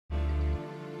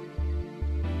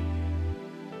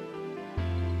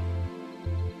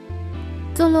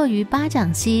坐落于八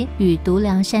掌溪与独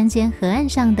寮山间河岸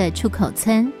上的触口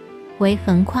村，为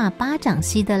横跨八掌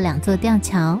溪的两座吊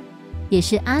桥，也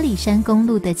是阿里山公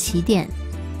路的起点，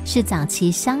是早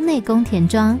期乡内公田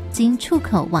庄经触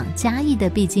口往嘉义的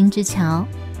必经之桥。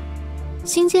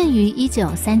兴建于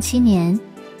1937年，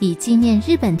以纪念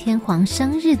日本天皇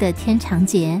生日的天长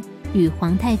节与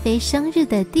皇太妃生日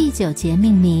的地久节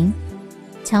命名。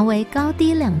桥为高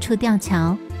低两处吊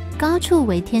桥，高处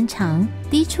为天长，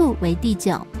低处为地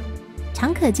久，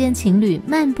常可见情侣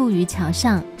漫步于桥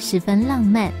上，十分浪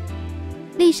漫。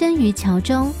立身于桥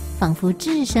中，仿佛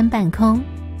置身半空，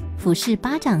俯视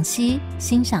八掌溪，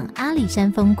欣赏阿里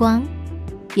山风光。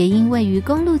也因位于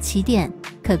公路起点，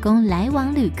可供来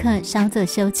往旅客稍作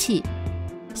休憩，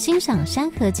欣赏山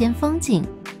河间风景，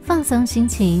放松心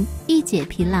情，一解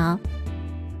疲劳，